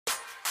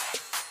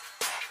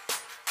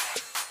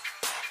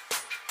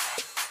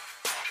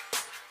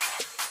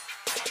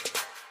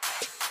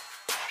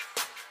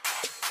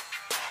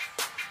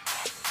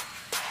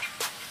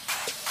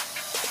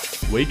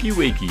Wakey,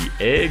 wakey,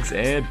 eggs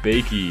and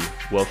bakey.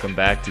 Welcome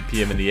back to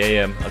PM in the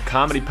AM, a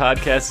comedy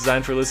podcast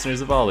designed for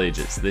listeners of all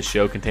ages. This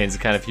show contains the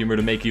kind of humor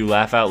to make you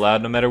laugh out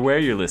loud no matter where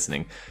you're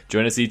listening.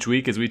 Join us each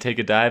week as we take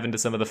a dive into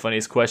some of the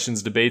funniest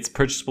questions, debates,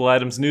 purchasable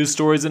items, news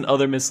stories, and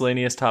other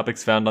miscellaneous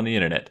topics found on the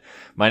internet.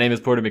 My name is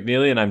Porter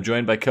McNeely, and I'm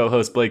joined by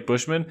co-host Blake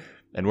Bushman,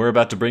 and we're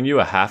about to bring you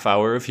a half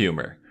hour of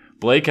humor.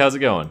 Blake, how's it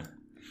going?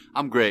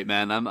 I'm great,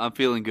 man. I'm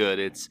feeling good.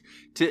 It's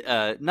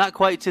not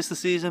quite 'tis the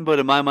season, but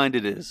in my mind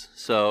it is.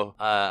 So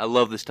I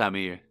love this time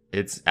of year.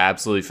 It's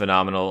absolutely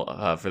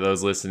phenomenal for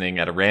those listening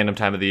at a random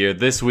time of the year.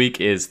 This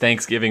week is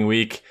Thanksgiving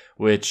week,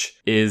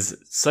 which is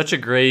such a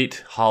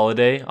great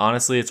holiday.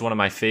 Honestly, it's one of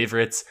my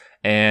favorites,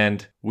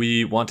 and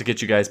we want to get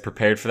you guys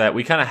prepared for that.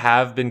 We kind of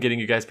have been getting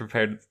you guys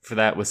prepared for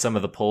that with some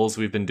of the polls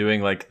we've been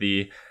doing, like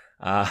the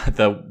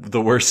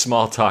worst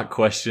small talk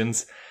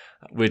questions,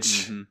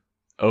 which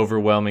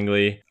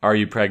overwhelmingly, are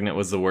you pregnant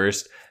was the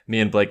worst. Me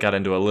and Blake got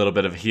into a little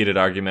bit of a heated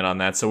argument on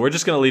that, so we're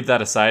just going to leave that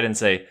aside and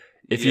say,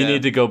 if you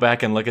need to go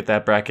back and look at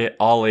that bracket,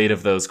 all 8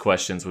 of those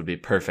questions would be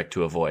perfect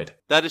to avoid.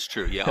 That is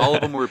true. Yeah, all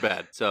of them were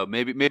bad. So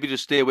maybe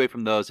just stay away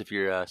from those if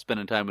you're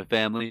spending time with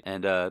family,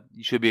 and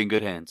you should be in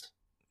good hands.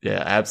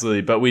 Yeah,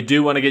 absolutely. But we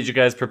do want to get you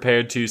guys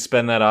prepared to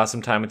spend that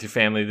awesome time with your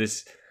family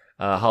this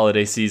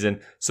holiday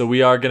season. So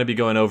we are going to be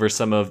going over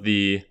some of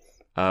the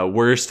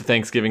worst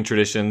Thanksgiving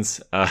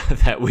traditions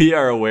that we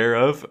are aware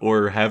of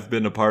or have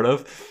been a part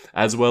of,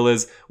 as well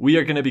as we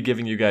are going to be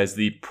giving you guys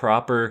the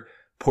proper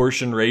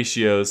portion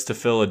ratios to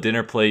fill a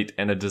dinner plate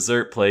and a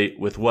dessert plate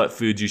with what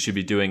foods you should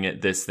be doing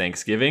at this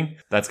Thanksgiving.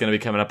 That's going to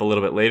be coming up a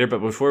little bit later, but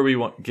before we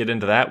get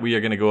into that, we are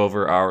going to go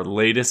over our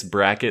latest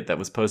bracket that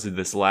was posted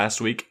this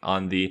last week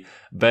on the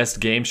Best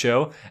Game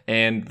Show,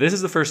 and this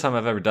is the first time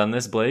I've ever done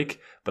this, Blake,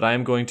 but I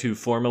am going to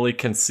formally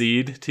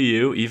concede to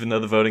you, even though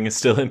the voting is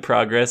still in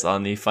progress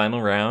on the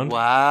final round.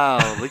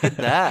 Wow, look at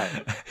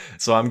that.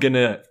 So I'm going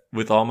to,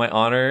 with all my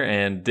honor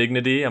and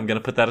dignity, I'm going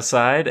to put that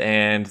aside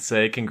and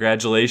say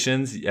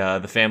congratulations.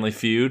 The Family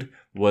Feud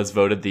was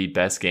voted the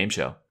best game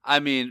show. I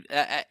mean,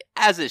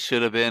 as it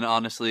should have been,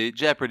 honestly.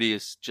 Jeopardy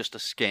is just a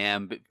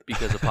scam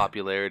because of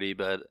popularity,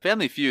 but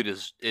Family Feud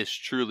is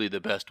truly the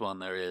best one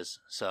there is.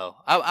 So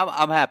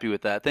I'm happy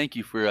with that. Thank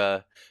you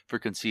for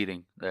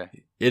conceding there.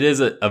 It is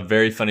a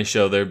very funny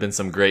show. There have been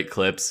some great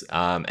clips.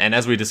 And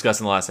as we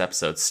discussed in the last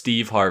episode,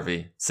 Steve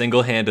Harvey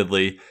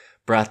single-handedly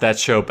brought that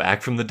show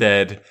back from the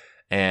dead,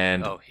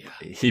 and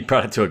he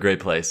brought it to a great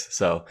place.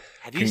 So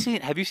have you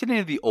seen any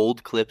of the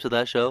old clips of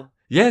that show?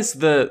 Yes,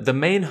 the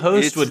main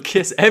host would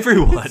kiss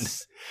everyone.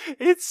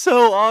 It's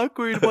so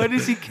awkward. Why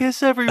does he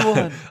kiss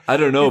everyone? I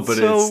don't know, but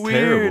so it's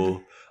weird.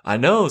 Terrible. I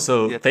know.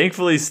 So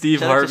thankfully,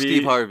 Steve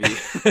Harvey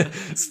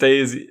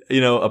stays,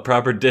 a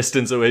proper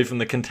distance away from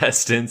the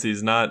contestants.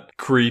 He's not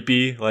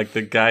creepy like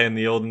the guy in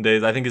the olden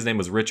days. I think his name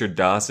was Richard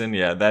Dawson.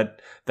 Yeah,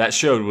 that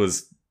show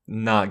was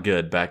not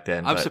good back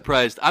then. I'm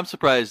surprised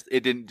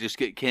it didn't just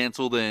get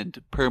canceled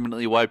and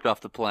permanently wiped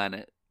off the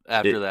planet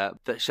after that.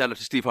 Shout out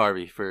to Steve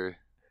Harvey for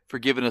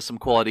giving us some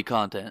quality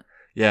content.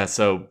 Yeah,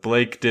 so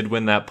Blake did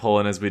win that poll,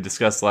 and as we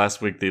discussed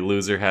last week, the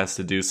loser has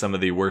to do some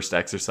of the worst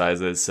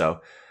exercises.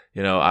 So,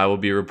 I will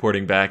be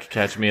reporting back.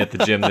 Catch me at the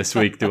gym this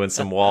week doing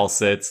some wall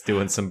sits,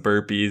 doing some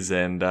burpees,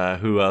 and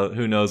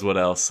who knows what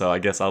else. So I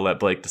guess I'll let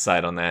Blake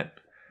decide on that.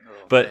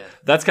 But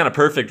that's kind of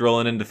perfect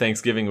rolling into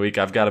Thanksgiving week.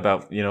 I've got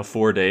about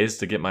 4 days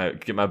to get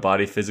my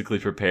body physically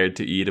prepared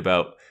to eat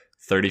about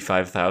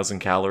 35,000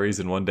 calories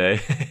in one day.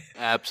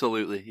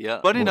 Absolutely,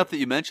 yeah. Funny enough that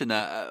you mentioned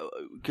that,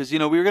 because we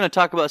were going to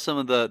talk about some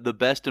of the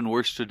best and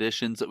worst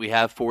traditions that we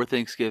have for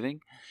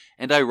Thanksgiving.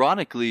 And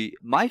ironically,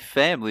 my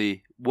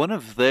family, one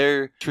of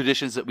their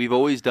traditions that we've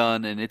always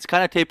done, and it's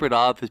kind of tapered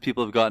off as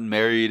people have gotten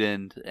married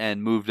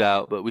and moved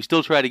out, but we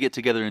still try to get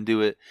together and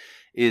do it,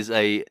 is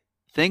a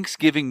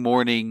Thanksgiving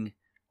morning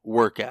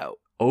workout.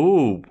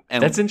 Oh,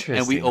 that's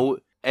interesting.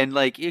 And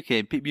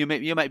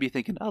you might be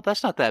thinking, oh,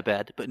 that's not that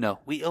bad. But no,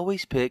 we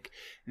always pick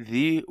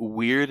the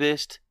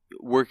weirdest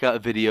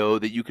workout video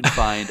that you can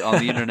find on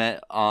the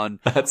internet on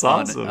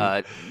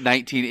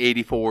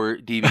 1984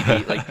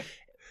 DVD.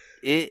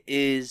 It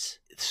is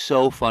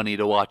so funny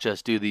to watch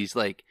us do these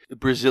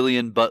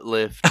Brazilian butt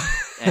lift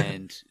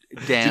and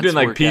dance. You're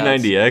doing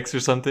P90X or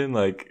something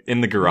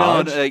in the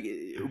garage. No,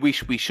 we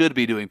should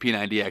be doing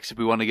P90X if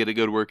we want to get a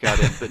good workout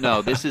in. But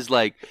no, this is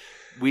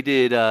we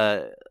did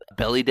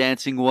belly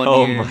dancing one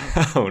year.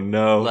 Oh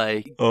no!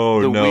 I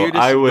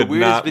would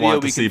not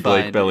want to see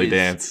Blake belly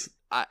dance.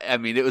 I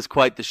mean, it was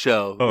quite the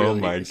show. Oh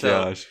really. My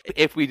gosh!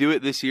 If we do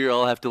it this year,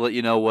 I'll have to let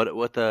you know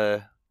what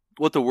the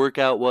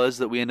workout was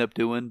that we end up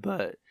doing.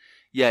 But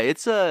yeah,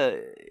 it's a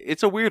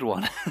weird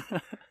one.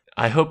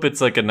 I hope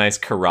it's a nice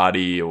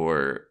karate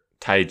or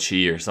tai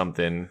chi or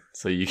something,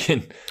 so you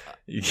can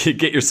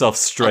get yourself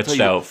stretched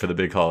out for the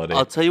big holiday.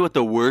 I'll tell you what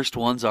the worst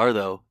ones are,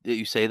 though. That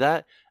you say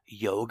that.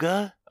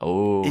 Yoga?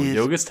 Oh,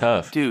 yoga's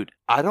tough. Dude,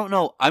 I don't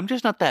know. I'm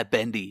just not that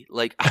bendy.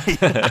 I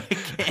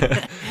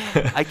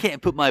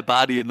can't put my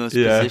body in those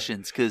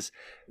positions because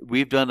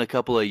we've done a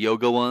couple of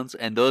yoga ones,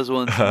 and those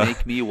ones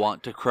make me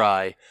want to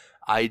cry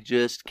I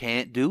just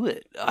can't do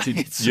it. Dude,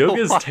 It's so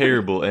yoga's hard.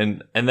 terrible,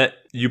 and that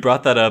you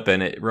brought that up,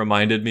 and it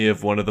reminded me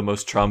of one of the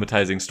most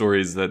traumatizing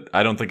stories that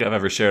I don't think I've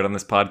ever shared on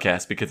this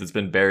podcast because it's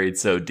been buried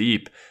so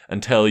deep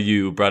until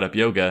you brought up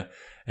yoga,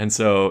 and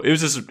so it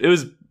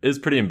was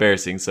pretty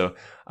embarrassing. So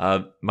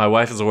my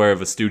wife is aware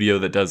of a studio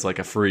that does like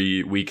a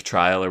free week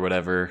trial or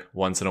whatever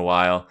once in a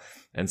while.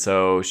 And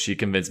so she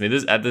convinced me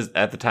at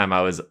the time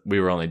we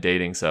were only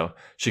dating. So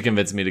she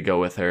convinced me to go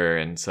with her.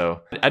 And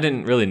so I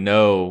didn't really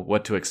know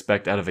what to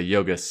expect out of a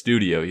yoga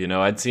studio. You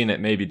know, I'd seen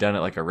it maybe done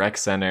at like a rec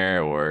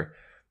center or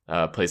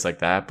a place like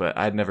that, but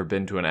I'd never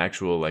been to an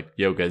actual like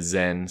yoga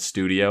Zen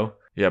studio.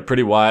 Yeah,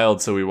 pretty wild.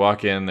 So we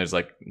walk in, there's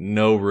like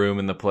no room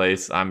in the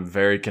place. I'm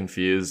very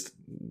confused.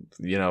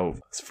 You know,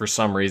 for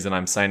some reason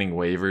I'm signing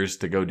waivers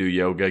to go do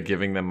yoga,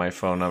 giving them my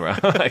phone number.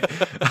 I'm like,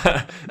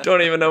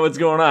 don't even know what's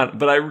going on,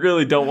 but I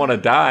really don't want to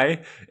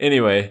die.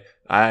 Anyway,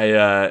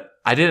 I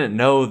didn't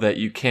know that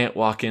you can't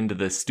walk into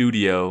the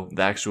studio,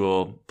 the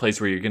actual place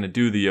where you're going to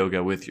do the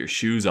yoga with your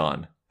shoes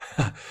on.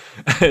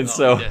 And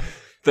so yeah.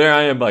 there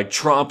I am like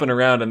tromping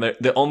around, and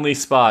the only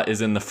spot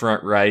is in the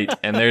front right,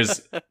 and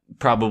there's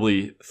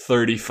probably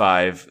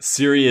 35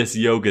 serious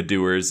yoga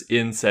doers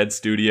in said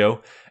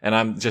studio, and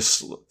I'm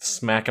just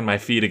smacking my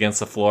feet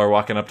against the floor,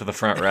 walking up to the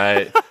front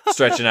right,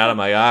 stretching out. I'm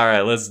like, all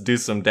right, let's do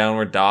some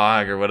downward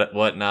dog or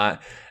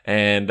whatnot.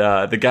 And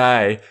the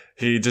guy,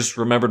 he just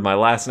remembered my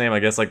last name, I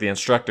guess, like the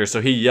instructor. So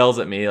he yells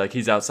at me, like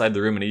he's outside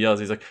the room, and he yells,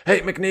 he's like,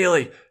 hey,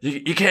 McNeely,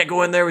 you can't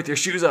go in there with your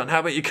shoes on. How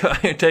about you go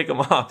and take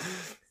them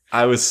off?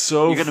 I was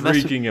so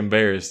freaking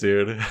embarrassed,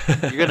 dude.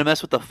 You're going to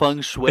mess with the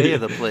feng shui of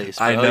the place,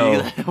 bro. I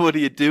know. What are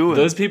you doing?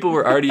 Those people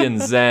were already in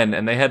Zen,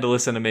 and they had to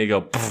listen to me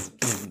go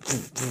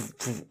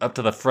up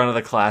to the front of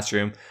the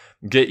classroom,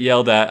 get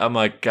yelled at. I'm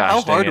like, gosh,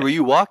 how hard dang it. were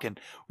you walking?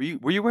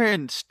 Were you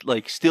wearing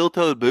like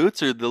steel-toed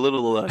boots or the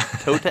little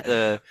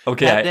Okay,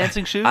 tap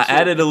dancing shoes? I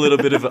added a little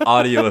bit of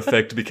audio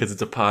effect because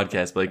it's a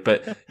podcast, Blake.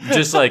 But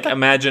just like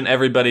imagine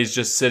everybody's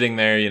just sitting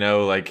there, you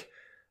know, like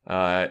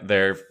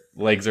their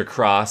legs are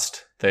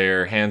crossed.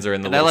 Their hands are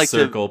in the and little I like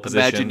circle to position.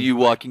 imagine you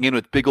walking in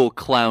with big old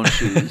clown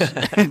shoes.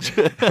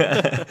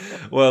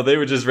 Well, they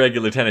were just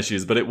regular tennis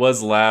shoes, but it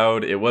was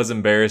loud. It was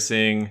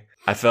embarrassing.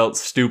 I felt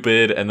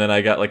stupid, and then I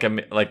got like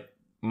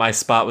my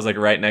spot was like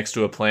right next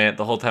to a plant.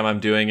 The whole time I'm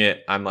doing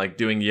it, I'm like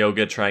doing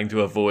yoga, trying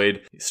to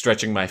avoid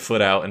stretching my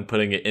foot out and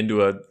putting it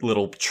into a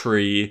little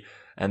tree.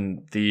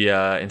 And the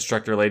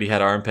instructor lady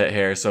had armpit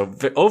hair. So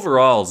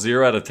overall,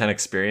 0 out of 10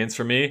 experience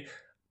for me.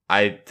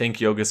 I think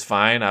yoga's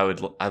fine.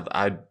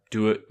 I'd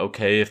do it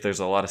okay if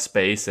there's a lot of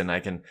space and I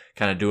can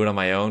kind of do it on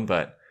my own.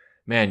 But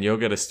man,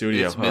 yoga at a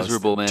studio, it's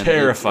miserable, man.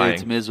 Terrifying.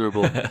 It's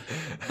miserable.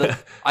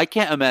 I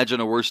can't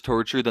imagine a worse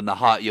torture than the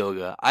hot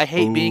yoga. I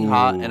hate being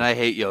hot and I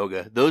hate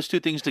yoga. Those two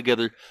things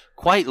together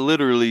quite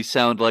literally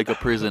sound like a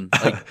prison.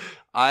 Like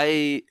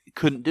I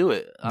couldn't do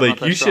it.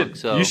 Like you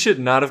should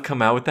not have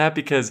come out with that,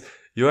 because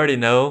you already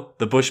know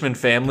the Bushman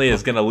family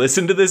is going to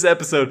listen to this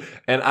episode,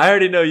 and I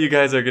already know you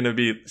guys are going to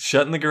be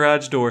shutting the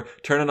garage door,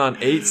 turning on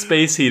 8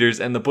 space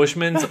heaters, and the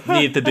Bushmans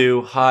need to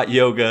do hot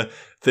yoga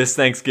this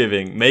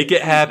Thanksgiving. Make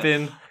it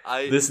happen.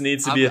 This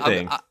needs to be a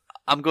thing.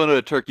 I'm going to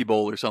a turkey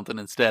bowl or something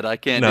instead. I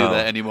can't do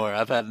that anymore.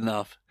 I've had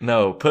enough.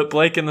 No, put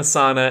Blake in the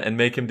sauna and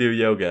make him do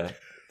yoga,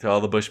 to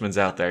all the Bushmans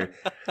out there.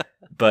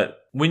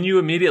 But when you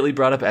immediately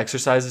brought up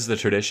exercise as the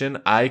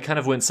tradition, I kind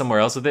of went somewhere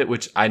else with it,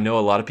 which I know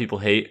a lot of people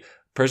hate.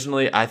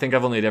 Personally, I think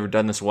I've only ever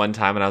done this one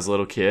time when I was a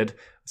little kid.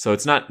 So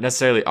it's not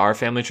necessarily our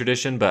family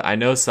tradition, but I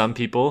know some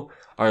people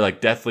are like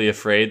deathly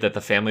afraid that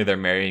the family they're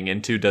marrying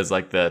into does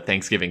like the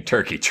Thanksgiving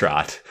turkey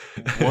trot.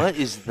 What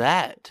is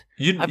that?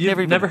 You've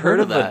never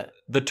heard of that?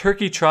 The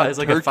turkey trot is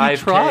like a 5K.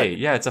 Trot?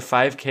 Yeah, it's a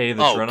 5K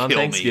that's run on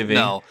Thanksgiving.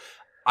 No,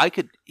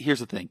 here's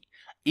the thing.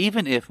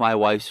 Even if my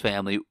wife's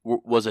family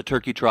was a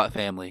turkey trot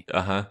family,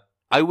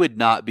 I would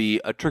not be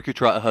a turkey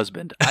trot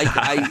husband.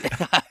 I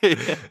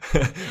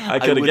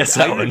could have guessed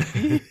that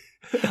one.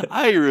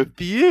 I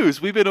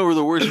refuse. We've been over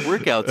the worst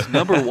workouts.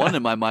 Number one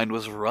in my mind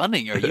was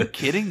running. Are you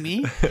kidding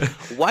me?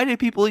 Why do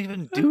people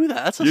even do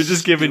that? You're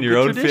just giving your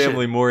own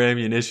family more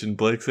ammunition.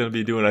 Blake's going to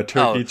be doing a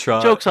turkey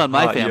trot. Joke's on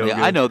my family.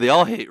 Yoga. I know they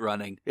all hate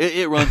running.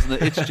 It runs in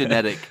it's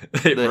genetic.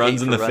 It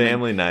runs in the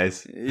family.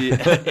 Nice. Yeah,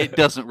 it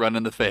doesn't run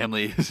in the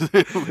family.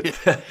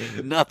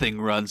 Nothing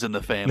runs in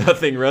the family.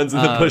 Nothing runs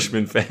in the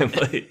Bushman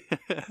family.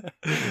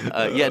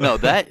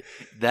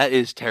 That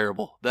is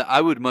terrible. I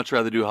would much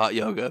rather do hot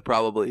yoga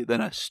probably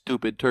than a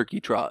stupid turkey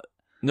trot.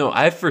 No,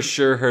 I've for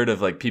sure heard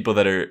of like people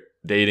that are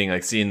dating,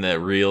 like seeing the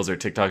reels or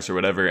TikToks or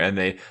whatever,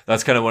 and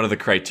that's kind of one of the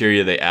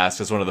criteria they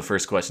ask as one of the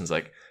first questions,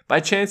 like,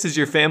 by chance is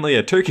your family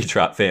a turkey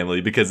trot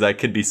family? Because that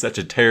could be such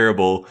a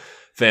terrible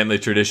family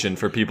tradition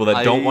for people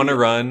that don't want to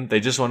run. They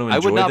just want to enjoy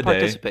the day. I would not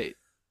participate.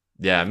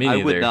 Yeah, me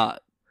neither. I would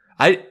not.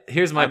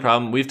 Here's my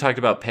problem. We've talked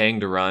about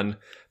paying to run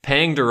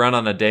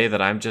on a day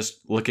that I'm just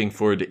looking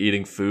forward to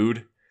eating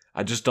food.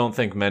 I just don't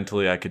think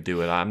mentally I could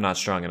do it. I'm not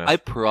strong enough. I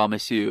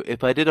promise you,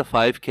 if I did a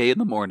 5K in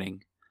the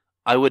morning,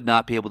 I would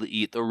not be able to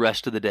eat the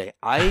rest of the day.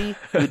 I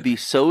would be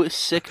so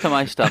sick to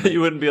my stomach.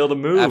 You wouldn't be able to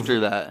move after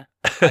that.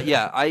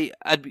 Yeah,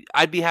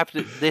 I'd be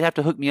they'd have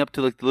to hook me up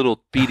to like the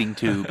little feeding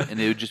tube, and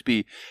it would just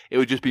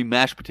be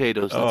mashed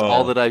potatoes. That's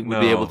all that I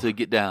would be able to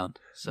get down.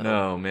 So.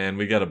 No, man,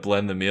 we got to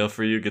blend the meal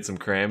for you. Get some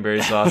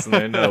cranberry sauce in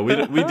there. No, we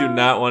do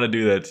not want to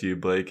do that to you,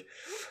 Blake.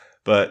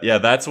 But yeah,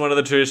 that's one of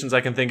the traditions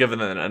I can think of,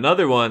 and then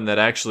another one that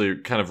actually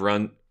kind of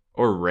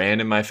ran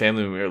in my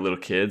family when we were little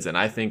kids, and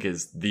I think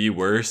is the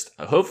worst.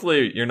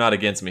 Hopefully you're not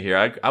against me here.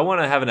 I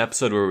want to have an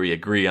episode where we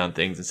agree on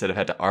things instead of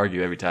had to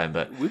argue every time,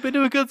 but we've been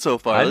doing good so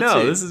far. I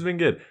know, this has been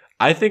good.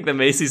 I think the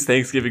Macy's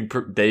Thanksgiving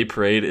Day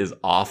Parade is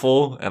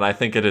awful, and I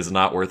think it is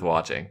not worth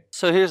watching.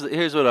 So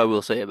here's what I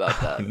will say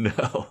about that.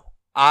 No.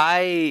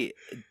 I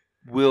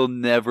will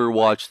never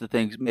watch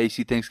the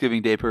Macy's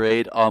Thanksgiving Day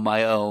Parade on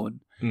my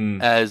own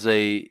as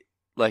a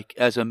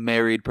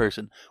married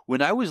person.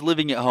 When I was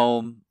living at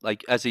home,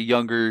 like as a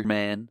younger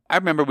man, I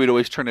remember we'd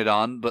always turn it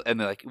on, and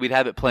like we'd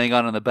have it playing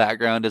on in the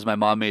background as my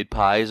mom made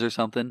pies or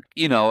something.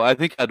 You know, I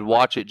think I'd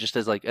watch it just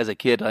as a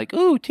kid, like,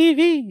 ooh,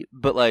 TV.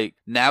 But like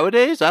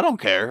nowadays, I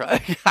don't care.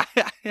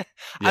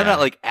 I'm not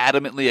like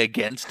adamantly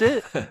against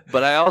it,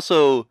 but I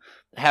also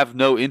have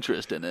no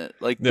interest in it.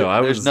 Like,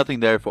 there's nothing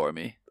there for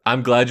me.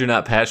 I'm glad you're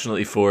not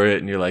passionately for it,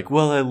 and you're like,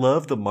 well, I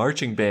love the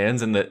marching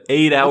bands and the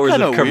 8 hours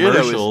of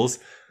commercials.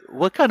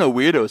 What kind of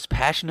weirdo is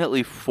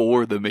passionately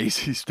for the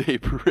Macy's Day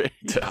Parade?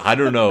 I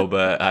don't know,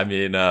 but I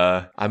mean,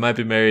 I might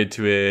be married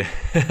to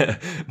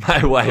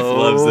my wife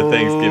loves the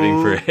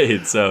Thanksgiving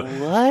parade, so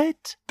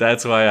what?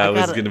 That's why I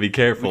was going to be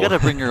careful. We gotta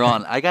bring her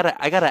on. I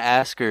gotta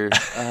ask her,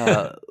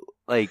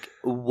 like,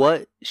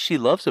 what she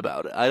loves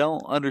about it. I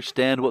don't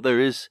understand what there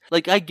is.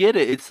 Like, I get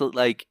it. It's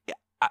like,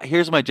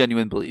 here's my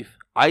genuine belief.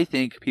 I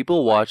think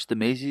people watch the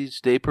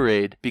Macy's Day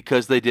Parade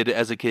because they did it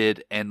as a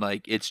kid and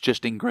like it's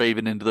just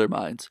engraven into their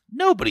minds.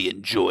 Nobody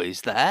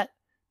enjoys that.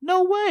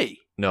 No way.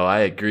 No,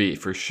 I agree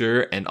for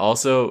sure. And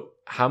also,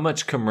 how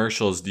much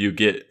commercials do you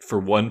get for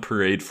one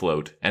parade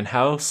float? And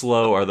how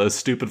slow are those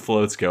stupid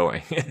floats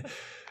going?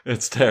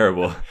 It's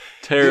terrible.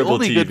 Terrible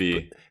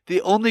TV.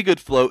 The only good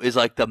float is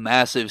like the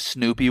massive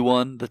Snoopy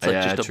one that's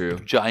like just a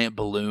giant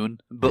balloon.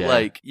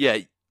 But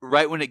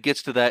right when it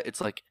gets to that,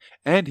 it's like,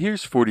 and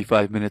here's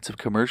 45 minutes of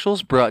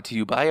commercials brought to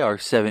you by our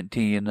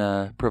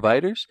 17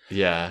 providers.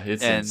 Yeah,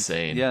 it's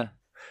insane. Yeah.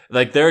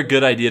 Like, they're a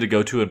good idea to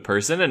go to in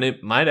person, and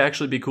it might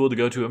actually be cool to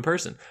go to in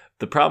person.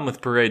 The problem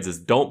with parades is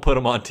don't put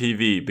them on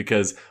TV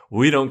because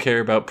we don't care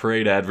about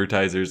parade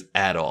advertisers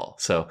at all.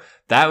 So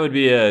that would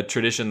be a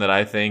tradition that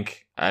I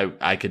think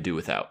I could do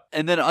without.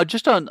 And then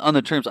just on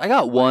the terms, I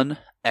got one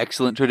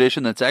excellent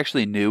tradition that's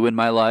actually new in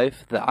my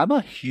life that I'm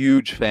a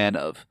huge fan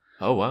of.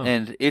 Oh, wow.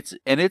 And it's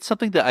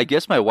something that I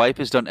guess my wife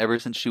has done ever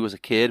since she was a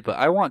kid, but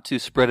I want to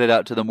spread it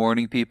out to the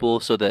morning people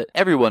so that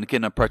everyone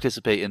can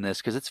participate in this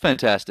because it's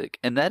fantastic.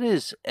 And that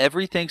is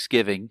every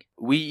Thanksgiving,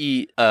 we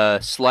eat a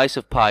slice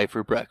of pie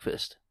for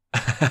breakfast.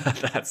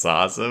 That's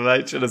awesome.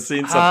 I should have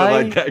seen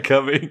something like that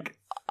coming.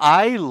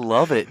 I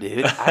love it,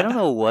 dude. I don't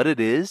know what it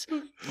is,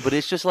 but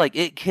it's just like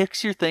it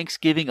kicks your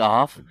Thanksgiving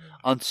off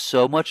on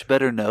so much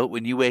better note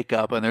when you wake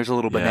up and there's a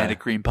little banana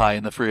cream pie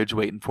in the fridge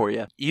waiting for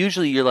you.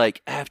 Usually you're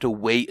like, I have to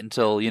wait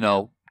until,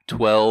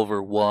 12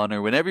 or 1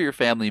 or whenever your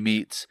family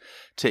meets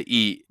to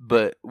eat.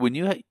 But when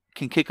you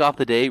can kick off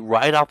the day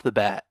right off the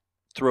bat,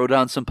 throw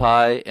down some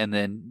pie and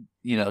then,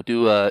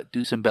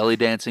 do some belly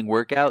dancing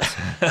workouts,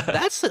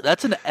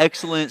 that's an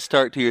excellent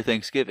start to your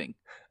Thanksgiving.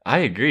 I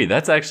agree.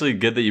 That's actually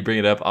good that you bring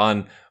it up.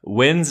 On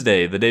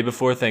Wednesday, the day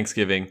before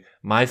Thanksgiving,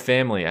 my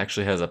family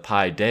actually has a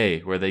pie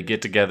day where they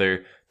get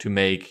together to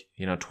make,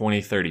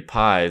 20, 30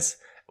 pies.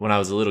 When I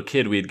was a little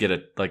kid, we'd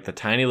get the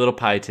tiny little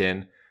pie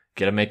tin,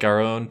 get to make our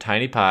own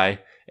tiny pie.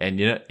 And,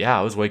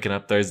 I was waking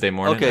up Thursday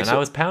morning I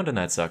was pounding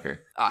that sucker.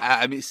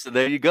 I mean, so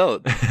there you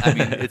go. I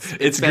mean,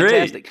 it's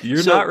fantastic. Great.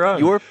 You're not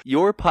wrong.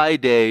 Your pie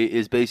day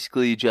is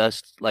basically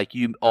just like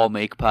you all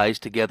make pies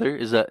together.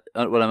 Is that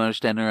what I'm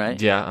understanding,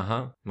 right? Yeah,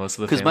 uh-huh. Most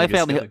of the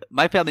family. Because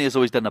my family has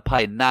always done a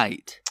pie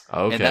night.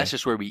 Okay. And that's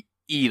just where we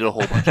eat a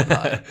whole bunch of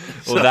pie.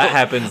 Well, that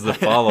happens the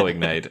following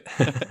night.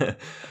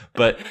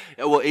 But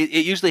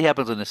it usually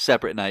happens on a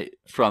separate night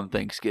from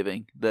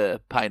Thanksgiving,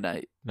 the pie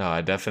night. No, I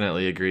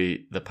definitely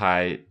agree. The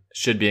pie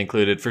should be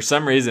included. For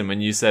some reason,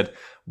 when you said,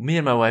 me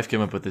and my wife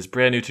came up with this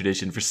brand new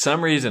tradition, for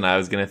some reason I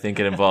was going to think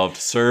it involved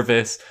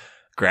service,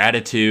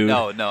 gratitude.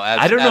 No,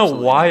 I don't know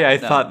why I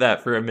thought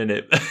that for a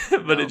minute,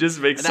 but it just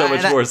makes so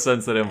much more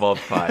sense that it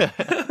involved pie.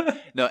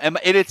 No, and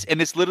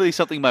it's literally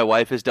something my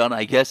wife has done,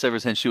 I guess, ever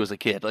since she was a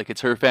kid. Like,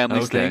 it's her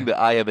family's thing that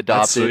I have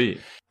adopted. That's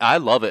sweet. I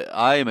love it.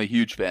 I am a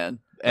huge fan.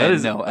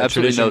 And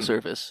absolutely no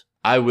service.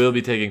 I will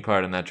be taking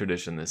part in that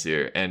tradition this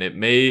year, and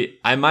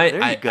I might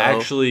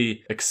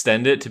actually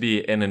extend it to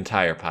be an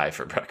entire pie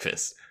for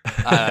breakfast.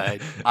 I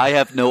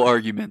have no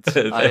arguments.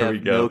 I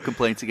have no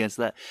complaints against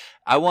that.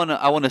 I want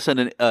to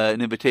send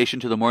an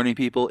invitation to the morning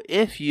people.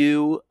 If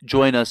you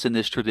join us in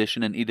this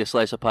tradition and eat a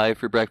slice of pie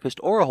for breakfast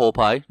or a whole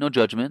pie, no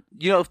judgment.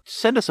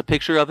 Send us a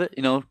picture of it.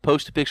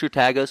 Post a picture,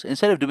 tag us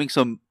instead of doing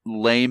some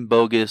lame,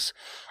 bogus,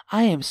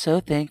 I am so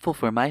thankful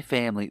for my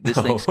family. This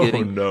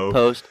Thanksgiving no.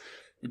 post.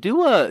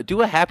 Do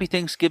a happy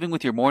Thanksgiving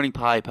with your morning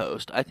pie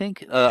post. I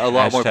think a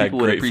lot more people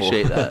would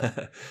appreciate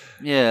that.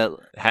 Yeah,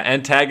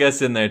 and tag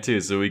us in there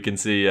too, so we can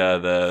see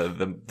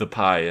the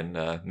pie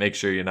and make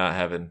sure you're not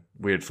having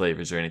weird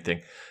flavors or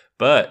anything.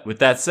 But with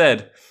that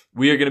said,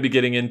 we are going to be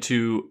getting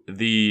into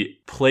the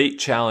plate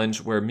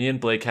challenge, where me and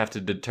Blake have to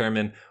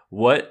determine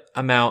what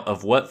amount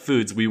of what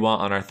foods we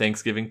want on our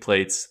Thanksgiving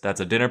plates.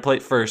 That's a dinner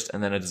plate first,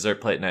 and then a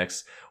dessert plate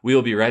next. We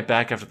will be right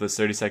back after this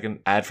 30-second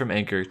ad from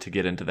Anchor to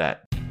get into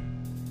that.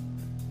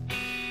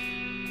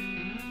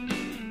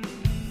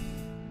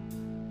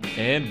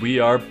 And we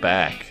are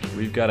back.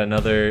 We've got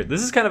another...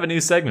 This is kind of a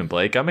new segment,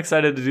 Blake. I'm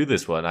excited to do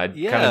this one. I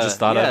kind of just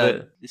thought of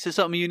it. This is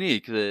something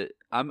unique that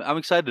I'm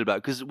excited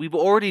about, because we've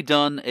already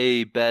done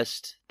a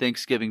best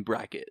Thanksgiving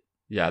bracket.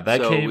 Yeah,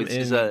 that came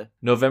in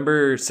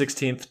November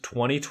 16th,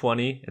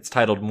 2020. It's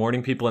titled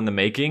Morning People in the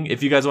Making.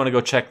 If you guys want to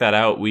go check that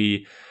out,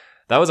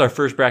 that was our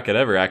first bracket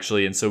ever,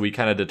 actually, and so we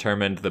kind of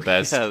determined the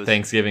best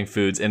Thanksgiving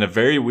foods in a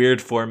very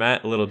weird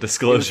format. A little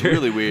disclosure. It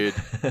was really weird,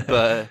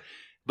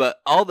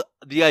 but all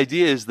the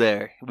idea is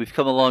there. We've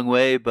come a long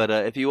way, but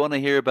if you want to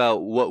hear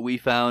about what we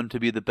found to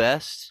be the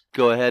best,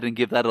 go ahead and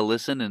give that a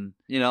listen. And,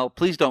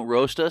 please don't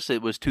roast us.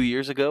 It was 2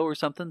 years ago or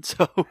something,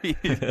 so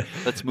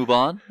let's move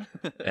on.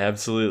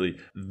 Absolutely.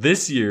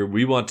 This year,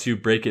 we want to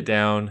break it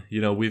down.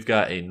 We've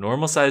got a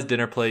normal-sized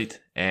dinner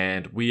plate,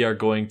 and we are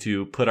going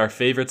to put our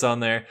favorites on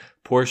there,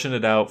 portion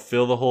it out,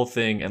 fill the whole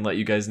thing, and let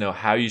you guys know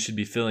how you should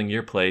be filling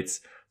your plates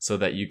so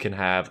that you can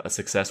have a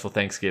successful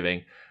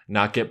Thanksgiving.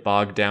 Not get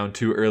bogged down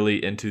too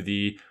early into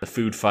the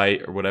food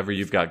fight or whatever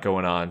you've got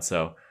going on.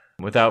 So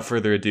without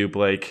further ado,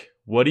 Blake,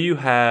 what do you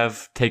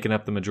have taken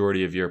up the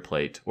majority of your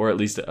plate, or at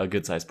least a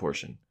good sized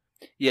portion?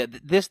 Yeah,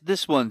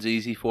 this one's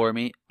easy for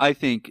me. I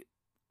think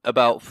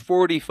about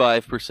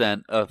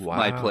 45% of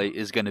my plate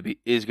is going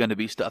to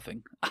be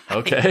stuffing.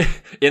 Okay.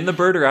 In the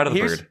bird or out of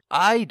the bird?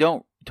 I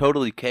don't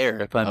totally care,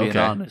 if I'm being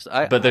honest.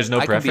 But there's no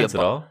preference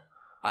at all?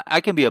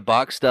 I can be a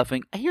box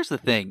stuffing. Here's the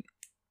thing.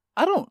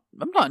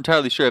 I'm not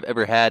entirely sure I've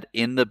ever had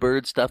in the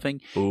bird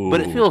stuffing,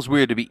 but it feels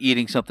weird to be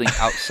eating something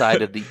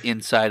outside of the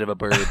inside of a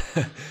bird.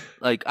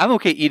 Like, I'm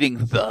okay eating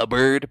the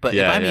bird, but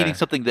if I'm eating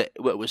something that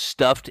was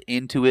stuffed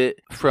into it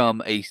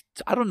from I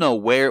don't know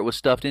where it was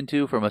stuffed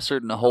into, from a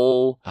certain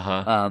hole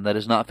that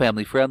is not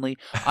family friendly,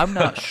 I'm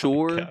not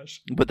sure,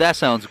 but that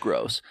sounds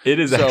gross. It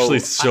is actually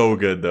so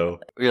good, though.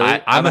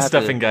 Really? I'm a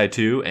stuffing guy,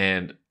 too,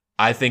 and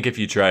I think if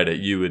you tried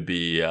it, you would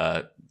be...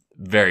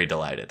 very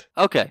delighted.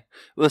 Okay.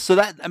 Well, so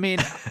that,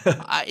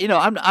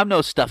 I'm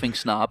no stuffing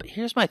snob.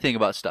 Here's my thing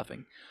about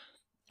stuffing.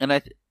 And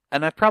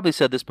I've probably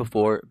said this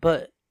before,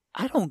 but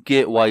I don't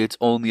get why it's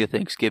only a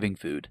Thanksgiving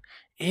food.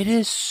 It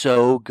is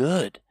so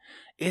good.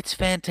 It's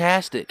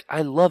fantastic.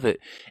 I love it.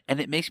 And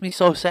it makes me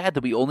so sad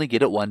that we only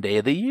get it one day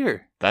of the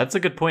year. That's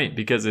a good point,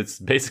 because it's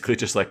basically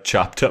just like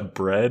chopped up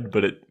bread,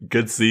 but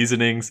good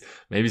seasonings,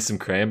 maybe some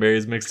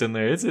cranberries mixed in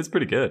there. It's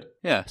pretty good.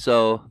 Yeah,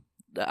 so...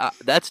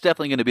 that's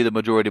definitely going to be the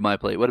majority of my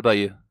plate. What about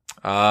you?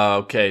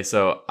 Okay,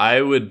 so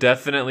I would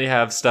definitely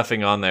have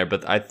stuffing on there,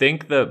 but I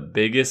think the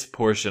biggest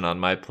portion on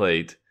my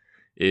plate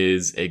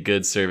is a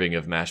good serving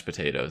of mashed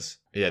potatoes.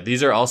 Yeah,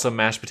 these are also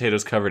mashed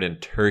potatoes covered in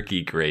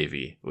turkey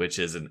gravy, which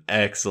is an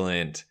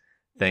excellent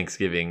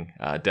Thanksgiving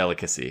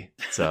delicacy.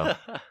 So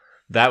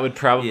that would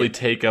probably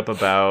take up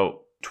about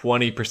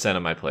 20%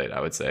 of my plate, I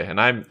would say. And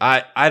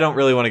I don't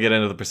really want to get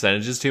into the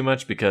percentages too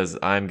much, because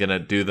I'm going to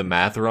do the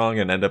math wrong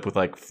and end up with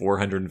like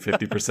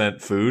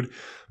 450% food.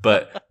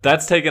 But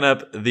that's taken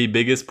up the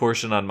biggest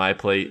portion on my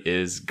plate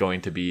is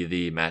going to be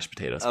the mashed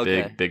potatoes.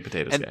 Okay. Big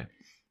potatoes guy.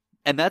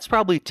 And that's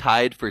probably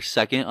tied for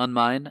second on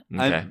mine.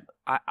 Okay.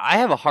 I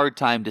have a hard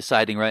time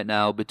deciding right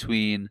now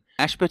between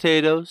mashed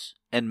potatoes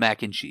and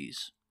mac and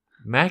cheese.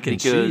 Mac and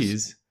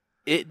cheese?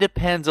 It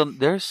depends on...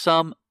 There's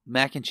some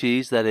mac and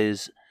cheese that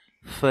is...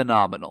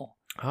 phenomenal.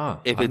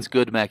 It's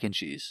good mac and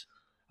cheese.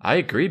 I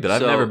agree, but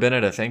I've never been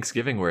at a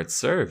Thanksgiving where it's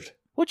served.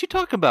 What you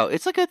talking about?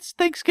 It's like a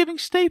Thanksgiving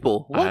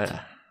staple.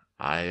 What?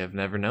 I have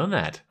never known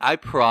that. I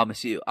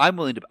promise you. I'm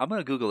going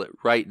to Google it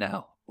right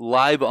now,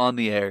 live on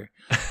the air.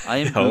 I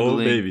am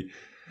Googling. Baby.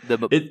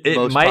 It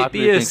most might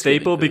be a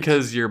staple foods.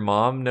 Because your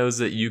mom knows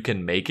that you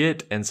can make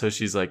it, and so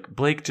she's like,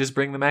 Blake, just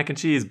bring the mac and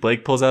cheese.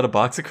 Blake pulls out a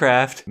box of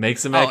Kraft,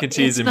 makes some mac and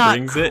cheese, and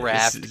brings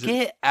Kraft. it.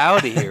 Get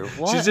out of here.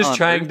 What she's just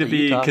trying to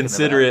be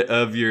considerate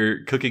of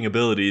your cooking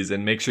abilities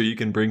and make sure you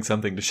can bring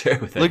something to share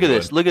with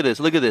everyone. Look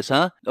at this,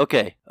 huh?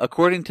 Okay,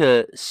 according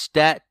to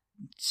Statista,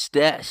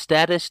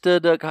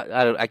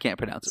 I can't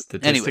pronounce it.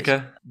 Statistica?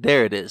 Anyways,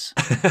 there it is.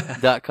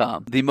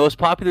 .com. The most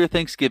popular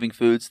Thanksgiving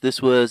foods.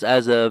 This was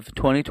as of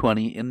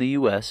 2020 in the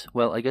U.S.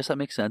 Well, I guess that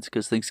makes sense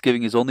because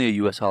Thanksgiving is only a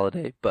U.S.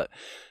 holiday. But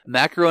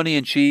macaroni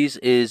and cheese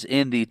is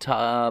in the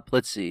top.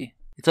 Let's see.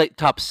 It's like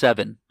top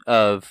 7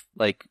 of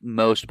like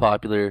most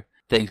popular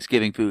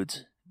Thanksgiving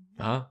foods.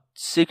 Huh?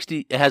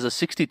 It has a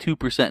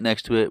 62%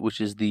 next to it, which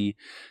is the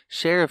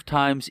share of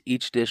times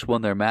each dish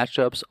won their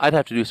matchups. I'd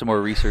have to do some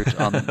more research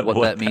on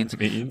what that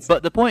means.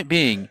 But the point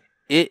being,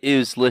 It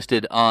is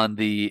listed on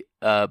the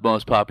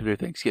most popular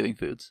Thanksgiving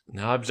foods.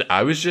 No,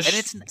 I was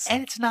just,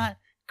 And it's not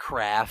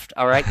Kraft.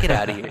 All right, get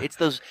out of here. It's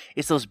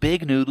those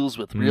big noodles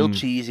with real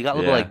cheese. You got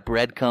little like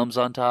breadcrumbs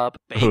on top.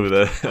 Oh,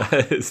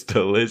 that is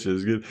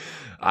delicious. Good.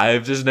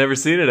 I've just never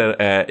seen it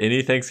at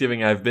any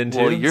Thanksgiving I've been to.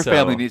 Well, your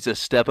family needs to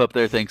step up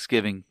their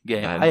Thanksgiving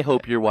game. I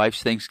hope your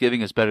wife's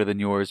Thanksgiving is better than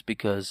yours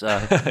because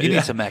you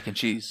need some mac and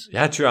cheese.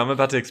 Yeah, true. I'm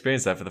about to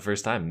experience that for the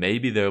first time.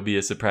 Maybe there'll be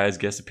a surprise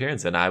guest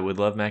appearance, and I would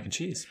love mac and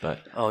cheese. But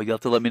you'll have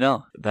to let me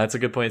know. That's a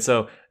good point.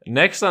 So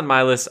next on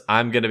my list,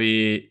 I'm going to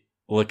be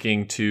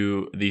looking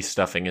to the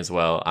stuffing as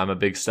well. I'm a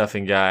big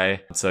stuffing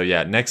guy. So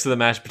yeah, next to the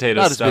mashed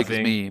potato stuffing. Not as big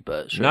as me,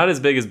 but sure. Not as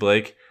big as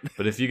Blake,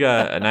 but if you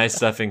got a nice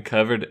stuffing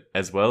covered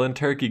as well in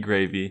turkey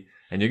gravy,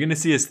 and you're going to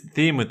see a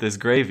theme with this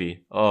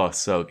gravy. Oh,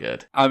 so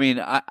good. I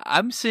mean,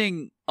 I'm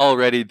seeing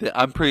already that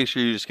I'm pretty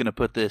sure you're just going to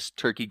put this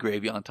turkey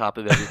gravy on top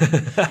of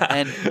everything.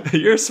 And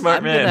you're a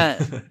smart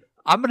man.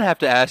 I'm going to have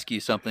to ask you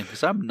something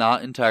because I'm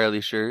not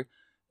entirely sure.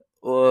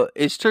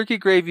 Is turkey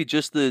gravy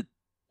just the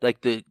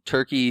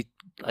turkey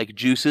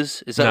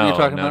juices? Is that what you're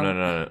talking about?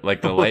 No.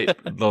 Like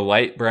the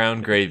light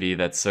brown gravy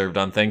that's served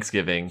on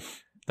Thanksgiving.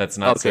 That's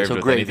not served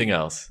with anything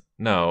else.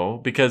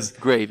 No, because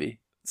gravy.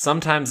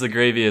 Sometimes the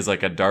gravy is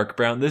like a dark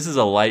brown. This is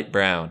a light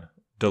brown,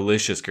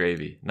 delicious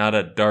gravy, not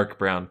a dark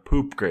brown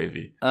poop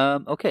gravy.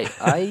 Okay,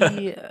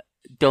 I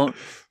don't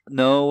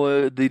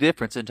know the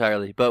difference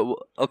entirely, but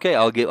okay,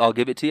 I'll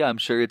give it to you. I'm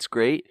sure it's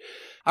great.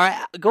 All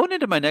right, going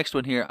into my next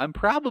one here,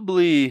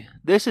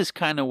 this is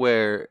kind of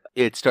where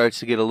it starts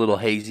to get a little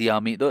hazy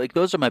on me. Like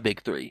those are my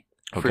big three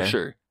for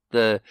sure.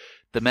 The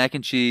mac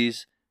and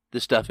cheese,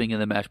 the stuffing,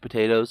 and the mashed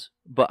potatoes.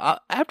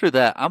 But after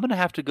that, I'm gonna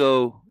have to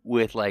go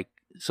with like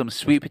some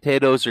sweet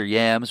potatoes or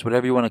yams,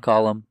 whatever you want to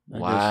call them.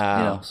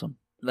 Wow. Some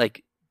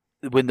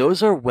when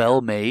those are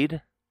well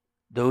made,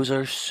 those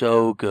are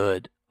so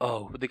good.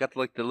 Oh, they got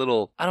like the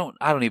little. I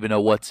don't even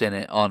know what's in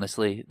it,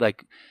 honestly.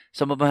 Like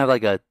some of them have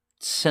like a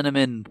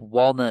cinnamon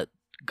walnut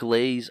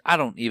glaze. I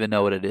don't even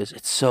know what it is.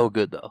 It's so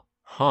good though.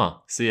 Huh.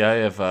 See, I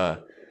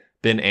have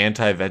been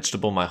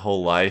anti-vegetable my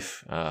whole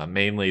life,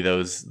 mainly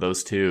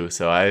those two.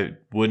 So I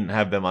wouldn't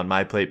have them on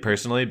my plate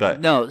personally,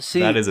 but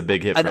that is a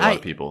big hit for a lot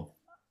of people.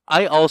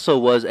 I also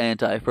was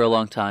anti for a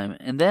long time,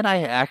 and then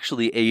I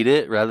actually ate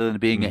it rather than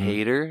being a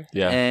hater.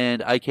 Yeah.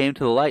 And I came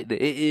to the light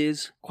that it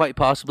is quite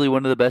possibly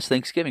one of the best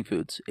Thanksgiving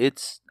foods.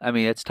 It's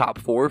top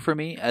 4 for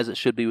me, as it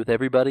should be with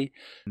everybody,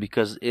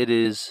 because it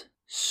is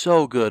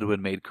so good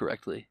when made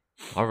correctly.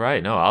 All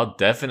right. No, I'll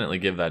definitely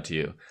give that to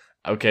you.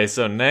 Okay,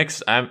 so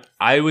next,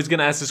 I was going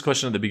to ask this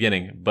question at the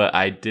beginning, but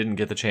I didn't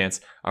get the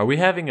chance. Are we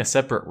having a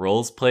separate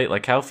rolls plate?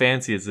 Like, how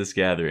fancy is this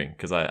gathering?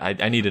 Because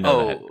I need to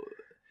know that.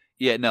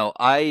 Yeah, no,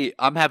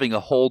 I'm having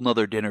a whole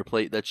nother dinner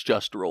plate that's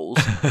just rolls.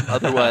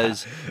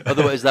 Otherwise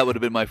that would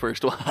have been my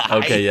first one.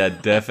 Okay, yeah,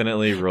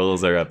 definitely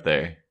rolls are up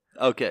there.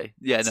 Okay,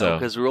 yeah, no,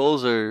 because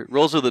rolls are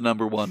the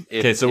number one.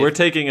 So we're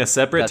taking a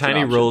separate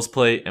tiny rolls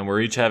plate, and we're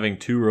each having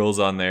 2 rolls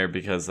on there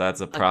because that's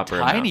a proper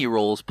tiny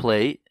rolls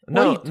plate.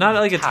 No, not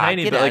like a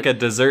tiny, but like a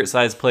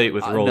dessert-sized plate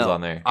with rolls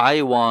on there.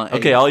 I want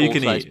all you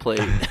can eat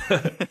plate.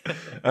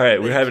 All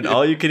right, we're having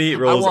all you can eat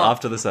rolls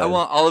off to the side. I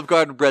want Olive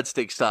Garden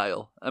breadstick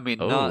style. I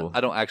mean,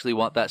 I don't actually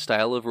want that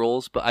style of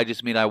rolls, but I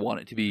just mean I want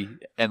it to be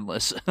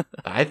endless.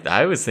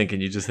 I was thinking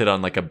you just hit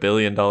on like $1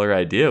 billion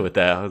idea with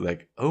that. I was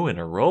like, in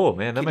a roll,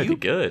 man, that might be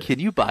good. Can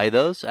you buy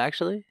those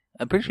actually?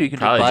 I'm pretty sure you can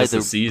probably buy just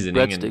the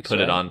seasoning and put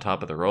it on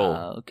top of the roll.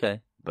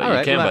 Okay, but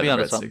you can buy the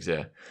breadsticks.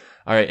 Yeah.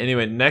 All right.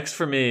 Anyway, next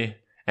for me.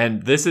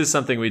 And this is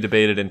something we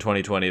debated in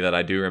 2020 that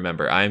I do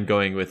remember. I'm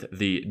going with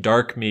the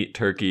dark meat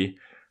turkey.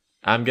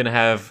 I'm going to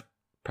have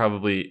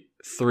probably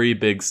 3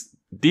 big,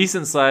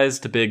 decent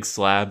sized to big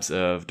slabs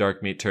of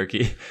dark meat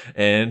turkey.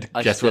 And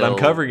guess what I'm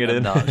covering it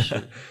in? Not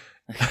sure.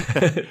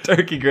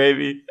 Turkey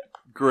gravy.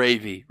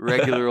 Gravy.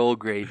 Regular old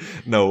gravy.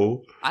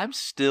 No. I'm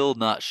still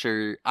not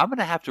sure. I'm going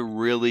to have to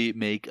really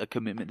make a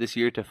commitment this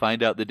year to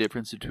find out the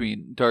difference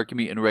between dark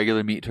meat and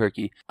regular meat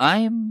turkey.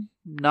 I'm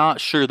not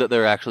sure that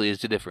there actually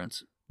is a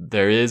difference.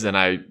 There is, and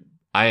I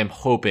am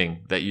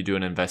hoping that you do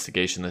an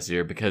investigation this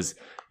year because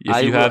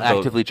if you will have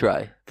actively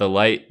try the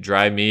light,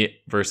 dry meat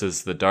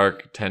versus the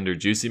dark, tender,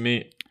 juicy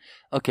meat.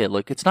 Okay,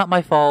 look, it's not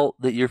my fault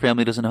that your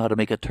family doesn't know how to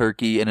make a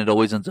turkey and it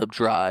always ends up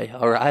dry,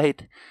 all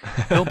right?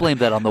 Don't blame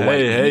that on the white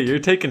meat. Hey, you're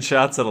taking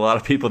shots at a lot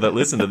of people that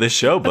listen to this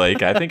show,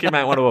 Blake. I think you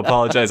might want to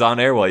apologize on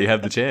air while you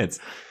have the chance.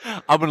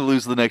 I'm going to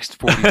lose the next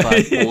 45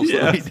 polls.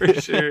 Yeah, for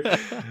sure.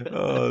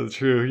 Oh,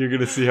 true. You're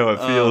going to see how it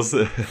feels.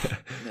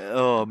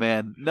 Oh,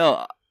 man.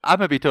 No, I'm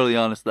going to be totally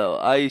honest, though.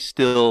 I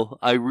will.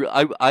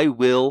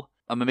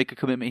 I'm going to make a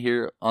commitment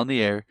here on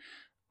the air.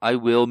 I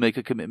will make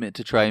a commitment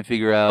to try and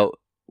figure out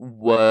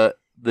what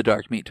the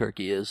dark meat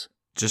turkey is.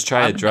 Just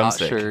try a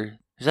drumstick. I'm not sure.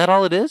 Is that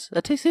all it is?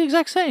 That tastes the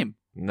exact same.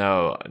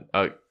 No,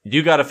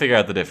 you got to figure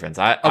out the difference.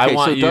 I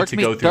want you to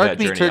go through that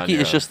journey. Dark meat turkey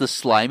is just the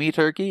slimy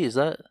turkey. Is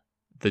that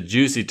the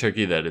juicy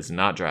turkey that is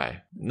not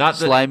dry? Not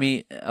the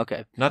slimy.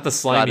 Okay, not the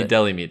slimy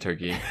deli meat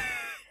turkey.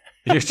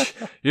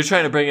 You're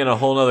trying to bring in a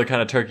whole other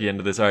kind of turkey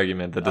into this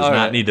argument that does All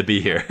not right. need to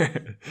be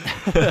here.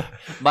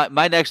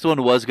 My next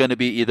one was going to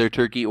be either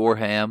turkey or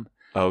ham.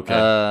 Okay.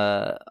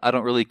 I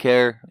don't really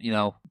care.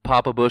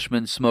 Papa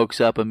Bushman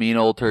smokes up a mean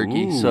old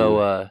turkey. Ooh.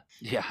 So,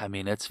 yeah, I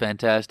mean, it's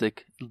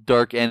fantastic.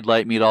 Dark and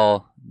light meat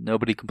all.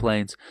 Nobody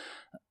complains.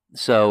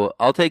 So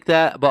I'll take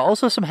that, but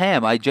also some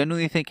ham. I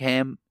genuinely think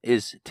ham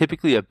is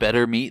typically a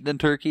better meat than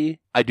turkey.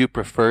 I do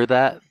prefer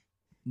that,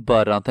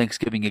 but on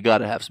Thanksgiving you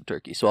gotta have some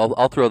turkey. So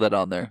I'll throw that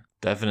on there.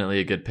 Definitely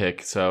a good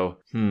pick. So,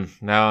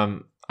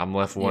 now I'm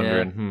left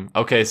wondering.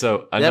 Okay,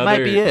 so another. That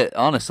might be it,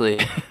 honestly.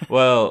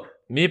 Well,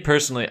 me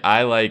personally,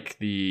 I like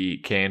the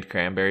canned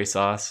cranberry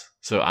sauce.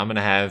 So I'm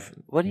gonna have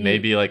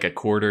maybe like a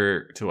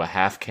quarter to a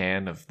half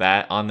can of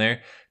that on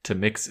there to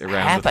mix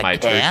around with my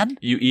turkey.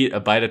 You eat a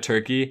bite of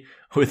turkey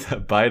with a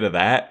bite of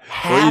that.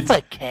 Half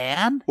a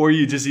can? Or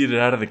you just eat it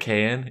out of the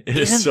can. It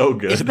is so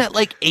good. Isn't that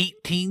like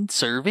 18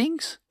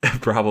 servings?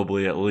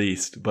 Probably at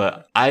least.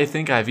 But I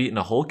think I've eaten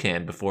a whole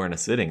can before in a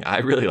sitting. I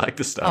really like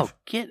the stuff.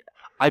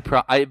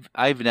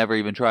 I've never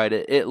even tried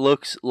it. It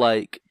looks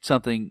like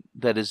something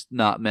that is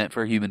not meant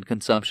for human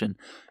consumption.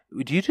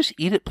 Do you just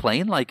eat it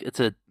plain like it's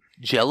a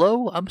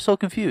Jell-O? I'm so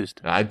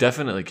confused. I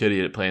definitely could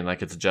eat it plain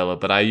like it's a Jell-O,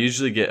 but I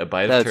usually get a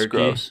bite of turkey,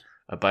 gross.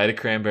 A bite of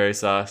cranberry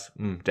sauce,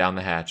 down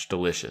the hatch,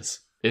 delicious.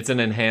 It's an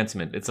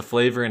enhancement. It's a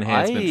flavor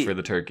enhancement for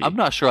the turkey. I'm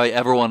not sure I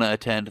ever want to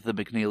attend the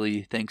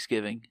McNeely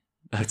Thanksgiving.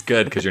 That's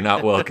good, because you're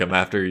not welcome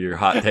after your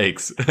hot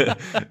takes.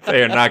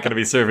 They are not going to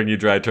be serving you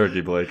dry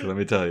turkey, Blake, let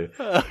me tell you.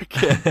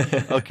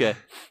 Okay.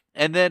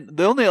 And then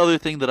the only other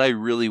thing that I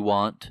really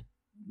want,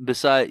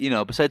 besides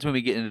when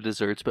we get into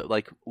desserts, but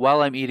like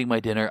while I'm eating my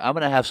dinner, I'm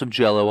going to have some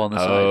Jell-O on the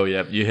side. Oh,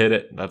 yeah, you hit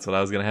it. That's what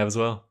I was going to have as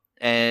well.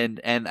 And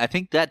I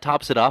think that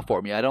tops it off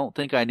for me. I don't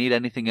think I need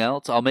anything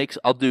else. I'll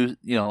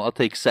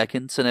take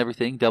seconds and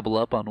everything, double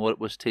up on what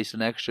was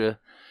tasting extra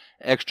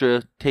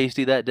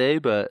tasty that day,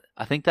 but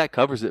I think that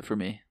covers it for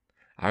me.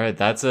 All right,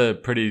 that's a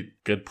pretty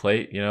good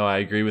plate. I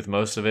agree with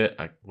most of it.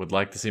 I would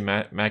like to see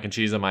mac and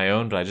cheese on my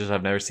own, but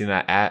I've never seen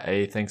that at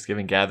a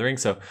Thanksgiving gathering.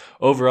 So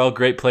overall,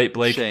 great plate,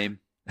 Blake. Shame.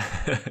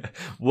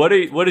 What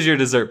does your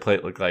dessert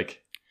plate look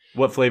like?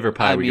 What flavor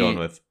pie are we going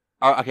with?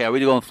 Okay, are we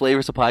going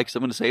flavors of pie? Because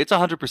I'm going to say it's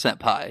 100%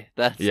 pie.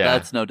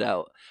 That's no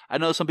doubt. I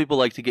know some people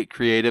like to get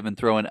creative and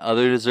throw in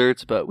other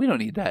desserts, but we don't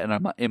need that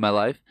in my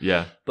life.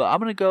 Yeah. But I'm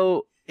going to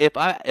go, if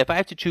I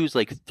have to choose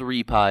like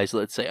 3 pies,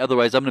 let's say,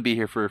 otherwise I'm going to be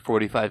here for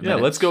 45 minutes.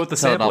 Yeah, let's go with the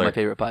sampler. All my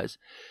favorite pies.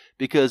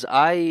 Because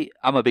I'm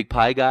a big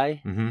pie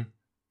guy,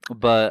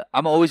 but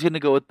I'm always going to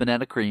go with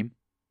banana cream.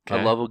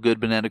 Okay. I love a good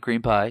banana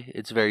cream pie.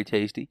 It's very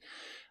tasty.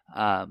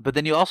 But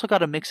then you also got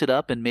to mix it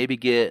up and maybe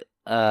get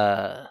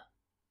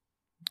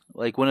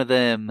like one of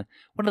them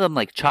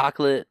like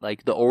chocolate,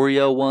 like the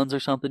Oreo ones or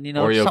something,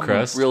 Oreo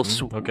crust,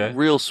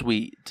 real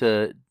sweet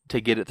to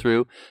get it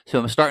through. So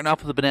I'm starting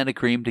off with the banana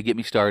cream to get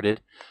me started.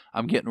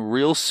 I'm getting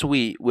real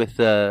sweet with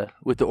the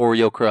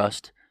Oreo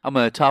crust. I'm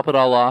gonna top it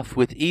all off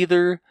with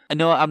I'm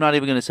not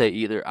even gonna say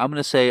either. I'm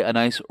gonna say a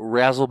nice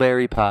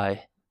raspberry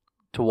pie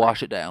to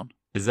wash it down.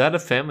 Is that a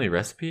family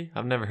recipe?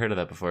 I've never heard of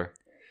that before.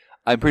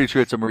 I'm pretty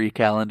sure it's a Marie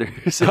Callender.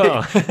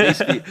 So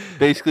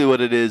basically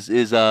what it is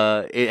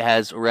it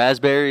has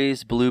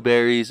raspberries,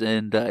 blueberries,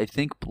 and I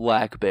think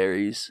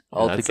blackberries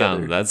all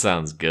together. That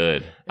sounds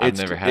good. I've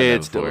never had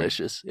that before.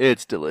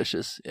 It's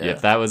delicious. Yeah.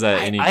 If that was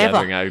at any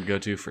gathering I would go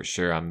to, for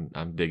sure, I'm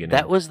digging it.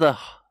 That was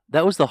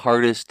the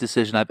hardest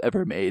decision I've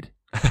ever made,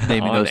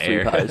 naming those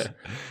 3 pies.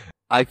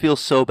 I feel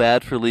so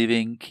bad for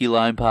leaving key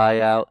lime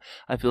pie out.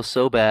 I feel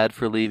so bad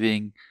for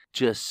leaving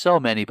just so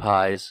many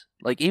pies.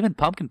 Like even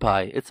pumpkin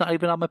pie, it's not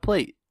even on my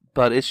plate,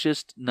 but it's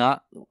just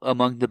not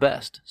among the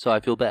best, so I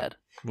feel bad.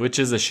 Which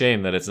is a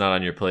shame that it's not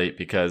on your plate,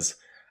 because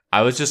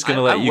I was just going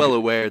to let you... I'm well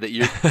aware that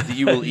you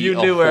will eat you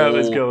knew where I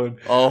was going.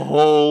 A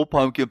whole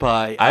pumpkin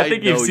pie. I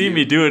think you've seen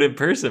me do it in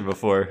person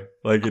before,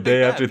 like a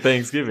day after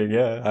Thanksgiving,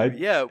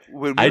 yeah.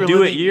 When I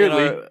do it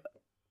yearly.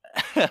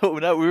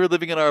 When we were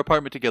living in our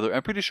apartment together,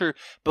 I'm pretty sure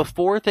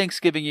before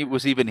Thanksgiving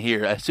was even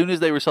here, as soon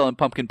as they were selling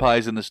pumpkin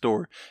pies in the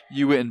store,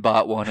 you went and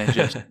bought one and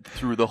just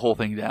threw the whole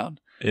thing down.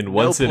 In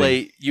one sitting.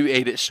 Plate, you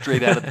ate it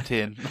straight out of the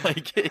tin.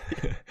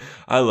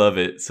 I love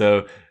it.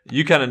 So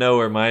you kind of know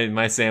where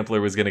my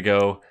sampler was going to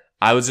go.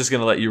 I was just going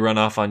to let you run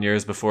off on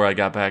yours before I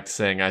got back to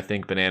saying I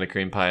think banana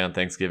cream pie on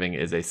Thanksgiving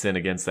is a sin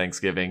against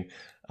Thanksgiving.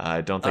 I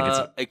don't think it's...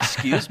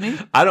 Excuse me?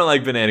 I don't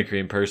like banana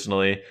cream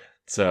personally,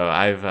 so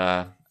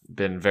I've...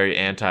 been very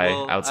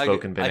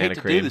outspoken banana cream. I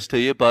hate to do this to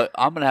you, but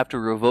I'm gonna have to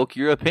revoke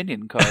your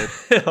opinion card.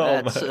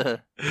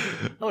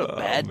 What a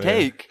bad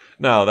take.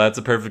 No, that's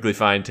a perfectly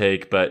fine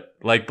take, but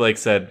like Blake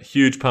said,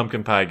 huge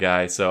pumpkin pie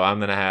guy, so I'm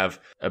gonna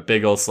have a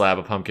big old slab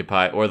of pumpkin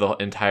pie, or the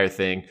entire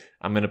thing.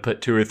 I'm gonna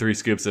put 2 or 3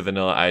 scoops of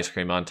vanilla ice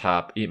cream on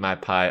top, eat my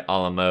pie a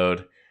la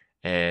mode,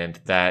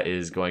 and that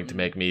is going to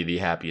make me the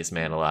happiest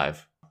man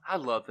alive. I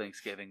love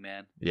Thanksgiving,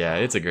 man. Yeah,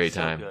 it's a great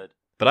time. Good.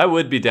 But I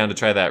would be down to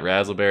try that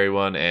raspberry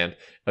one, and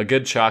a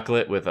good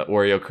chocolate with an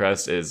Oreo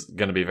crust is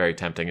going to be very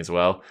tempting as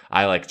well.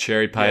 I like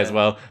cherry pie as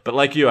well, but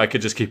like you, I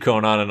could just keep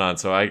going on and on.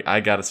 So I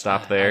got to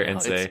stop there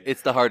and say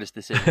it's the hardest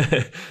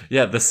decision.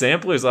 yeah, the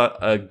sampler's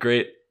a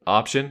great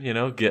option.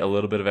 Get a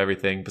little bit of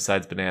everything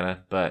besides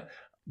banana, but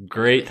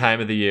great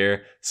time of the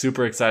year.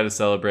 Super excited to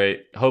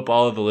celebrate. Hope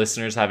all of the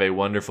listeners have a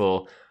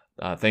wonderful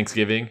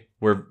Thanksgiving.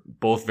 We're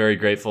both very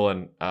grateful,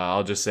 and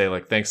I'll just say,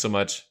 thanks so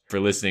much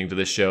for listening to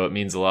this show. It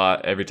means a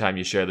lot. Every time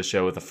you share the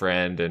show with a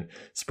friend and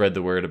spread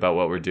the word about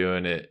what we're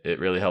doing, it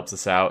really helps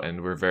us out,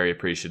 and we're very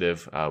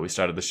appreciative. We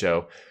started the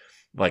show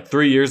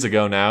 3 years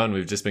ago now, and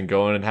we've just been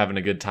going and having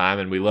a good time,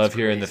 and we love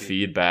hearing the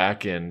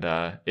feedback, and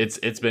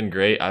it's been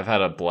great. I've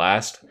had a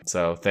blast.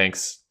 So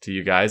thanks to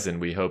you guys,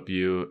 and we hope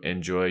you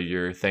enjoy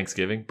your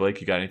Thanksgiving.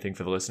 Blake, you got anything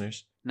for the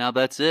listeners? Now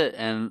that's it,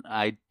 and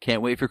I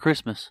can't wait for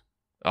Christmas.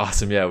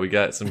 Awesome. Yeah, we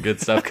got some good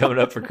stuff coming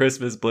up for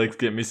Christmas. Blake's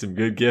getting me some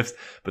good gifts.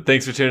 But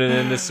thanks for tuning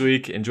in this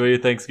week. Enjoy your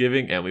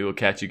Thanksgiving, and we will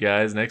catch you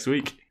guys next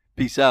week.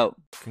 Peace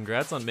out.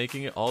 Congrats on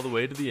making it all the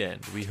way to the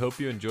end. We hope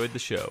you enjoyed the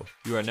show.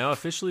 You are now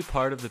officially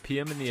part of the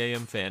PM and the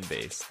AM fan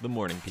base, the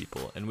Morning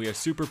People, and we are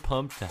super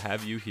pumped to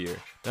have you here.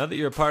 Now that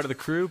you're a part of the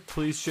crew,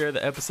 please share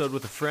the episode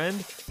with a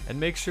friend, and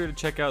make sure to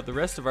check out the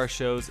rest of our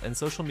shows and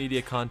social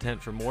media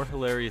content for more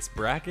hilarious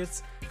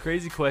brackets,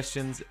 crazy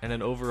questions, and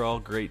an overall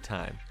great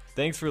time.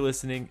 Thanks for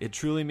listening. It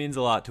truly means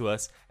a lot to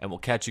us, and we'll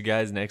catch you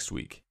guys next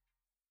week.